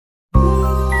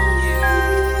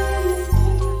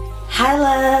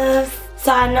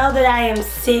So I know that I am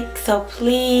sick, so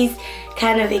please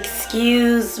kind of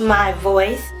excuse my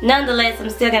voice. Nonetheless, I'm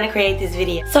still gonna create this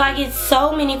video. So I get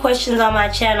so many questions on my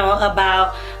channel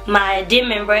about my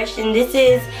Denman brush, and this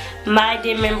is my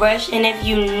Denman brush, and if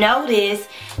you notice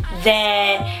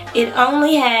that it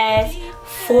only has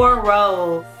 4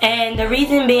 rows, and the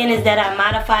reason being is that I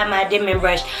modified my Denman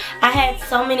brush. I had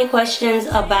so many questions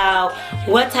about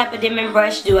what type of Denman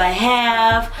brush do I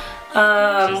have,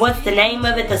 what's the name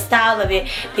of it, the style of it,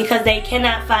 because they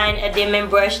cannot find a Denman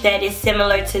brush that is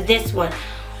similar to this one.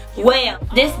 Well,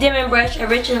 this Denman brush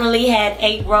originally had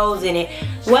 8 rows in it.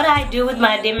 What I do with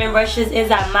my Denman brushes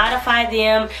is I modify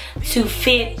them to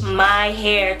fit my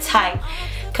hair type.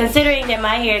 Considering that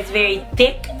my hair is very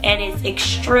thick and it's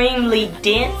extremely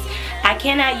dense, I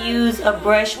cannot use a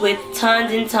brush with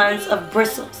tons and tons of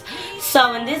bristles.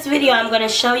 So in this video, I'm going to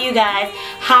show you guys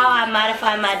how I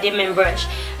modify my Denman brush.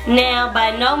 Now,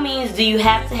 by no means do you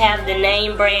have to have the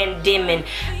name brand Denman.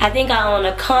 I think I own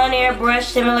a Conair brush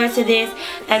similar to this,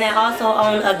 and I also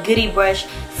own a Goody brush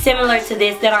similar to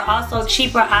this that are also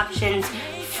cheaper options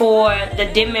for the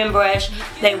Denman brush.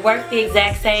 They work the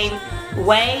exact same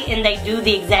way and they do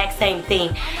the exact same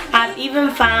thing. I've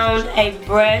even found a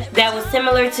brush that was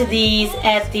similar to these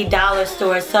at the dollar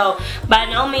store. So by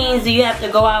no means do you have to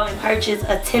go out and purchase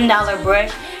a $10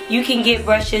 brush. You can get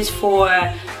brushes for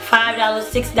 $5,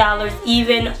 $6,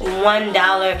 even $1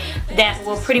 that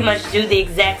will pretty much do the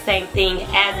exact same thing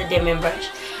as a Denman brush.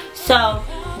 So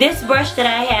this brush that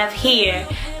I have here,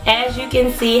 as you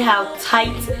can see how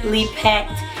tightly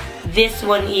packed this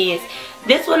one is.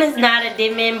 This one is not a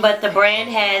Denman, but the brand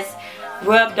has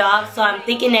rubbed off, so I'm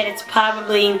thinking that it's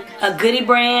probably a Goody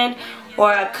brand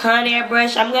or a Conair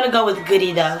brush. I'm going to go with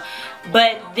Goody though.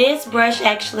 But this brush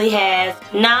actually has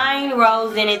 9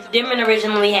 rows in it. Denman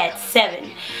originally had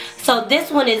 7. So this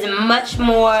one is much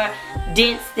more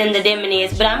dense than the Denman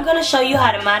is, but I'm going to show you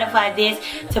how to modify this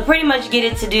to pretty much get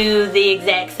it to do the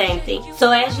exact same thing.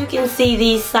 So as you can see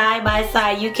these side by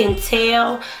side, you can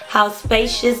tell how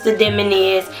spacious the Denman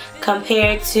is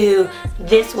compared to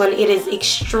this one. It is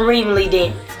extremely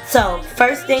dense. So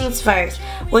first things first,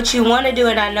 what you want to do,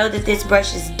 and I know that this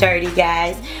brush is dirty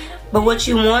guys, but what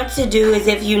you want to do is,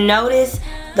 if you notice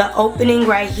the opening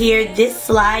right here, this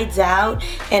slides out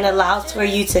and allows for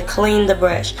you to clean the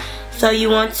brush. So you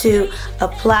want to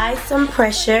apply some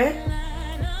pressure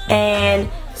and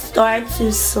start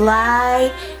to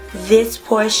slide this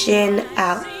portion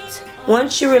out.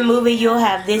 Once you remove it, you'll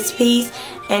have this piece,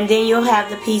 and then you'll have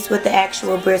the piece with the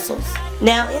actual bristles.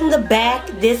 Now in the back,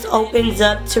 this opens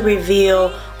up to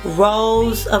reveal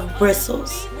rows of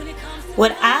bristles.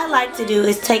 What I like to do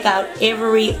is take out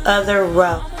every other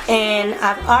row, and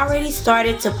I've already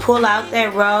started to pull out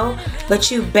that row,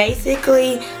 but you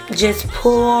basically just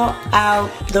pull out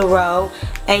the row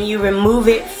and you remove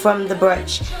it from the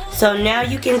brush. So now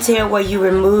you can tell where you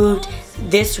removed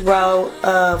this row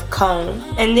of comb,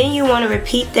 and then you want to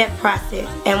repeat that process.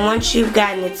 And once you've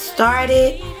gotten it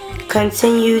started,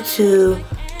 continue to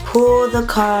pull the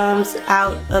combs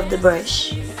out of the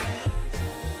brush.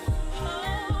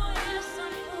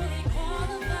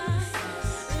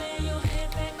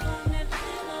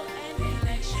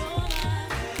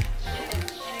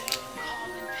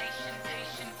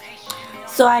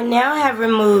 So I now have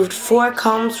removed 4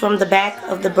 combs from the back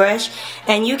of the brush,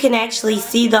 and you can actually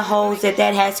see the holes that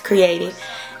has created.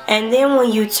 And then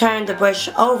when you turn the brush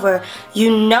over,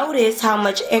 you notice how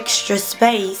much extra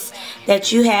space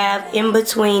that you have in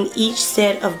between each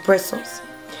set of bristles.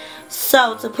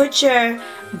 So to put your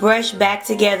brush back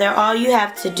together, all you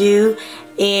have to do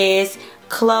is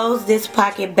close this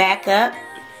pocket back up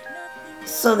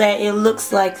so that it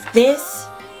looks like this.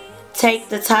 Take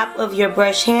the top of your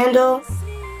brush handle,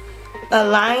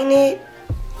 align it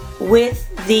with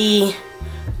the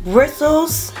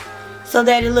bristles so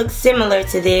that it looks similar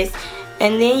to this,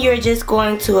 and then you're just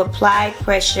going to apply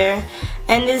pressure,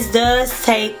 and this does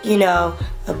take, you know,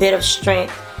 a bit of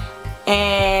strength,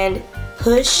 and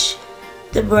push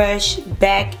the brush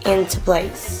back into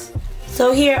place.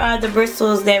 So here are the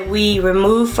bristles that we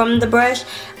removed from the brush.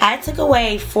 I took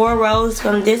away 4 rows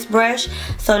from this brush,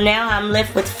 so now I'm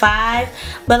left with 5.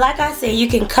 But like I said, you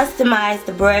can customize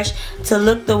the brush to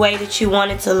look the way that you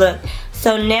want it to look.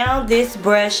 So now this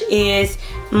brush is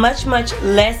much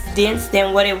less dense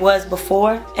than what it was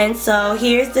before. And so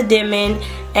here's the Denman,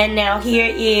 and now here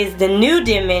is the new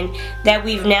Denman that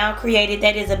we've now created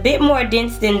that is a bit more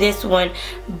dense than this one,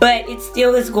 but it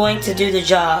still is going to do the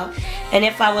job. And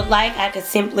if I would like, I could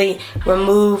simply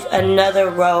remove another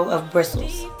row of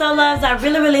bristles. So loves, I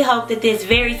really hope that this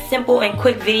very simple and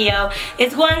quick video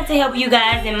is going to help you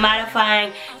guys in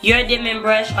modifying your Denman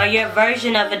brush or your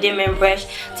version of a Denman brush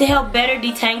to help better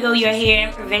detangle your hair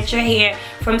and prevent your hair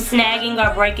from snagging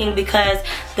or breaking because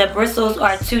the bristles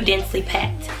are too densely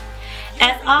packed.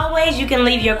 As always, you can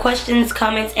leave your questions,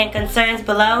 comments, and concerns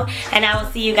below, and I will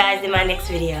see you guys in my next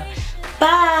video.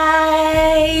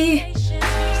 Bye!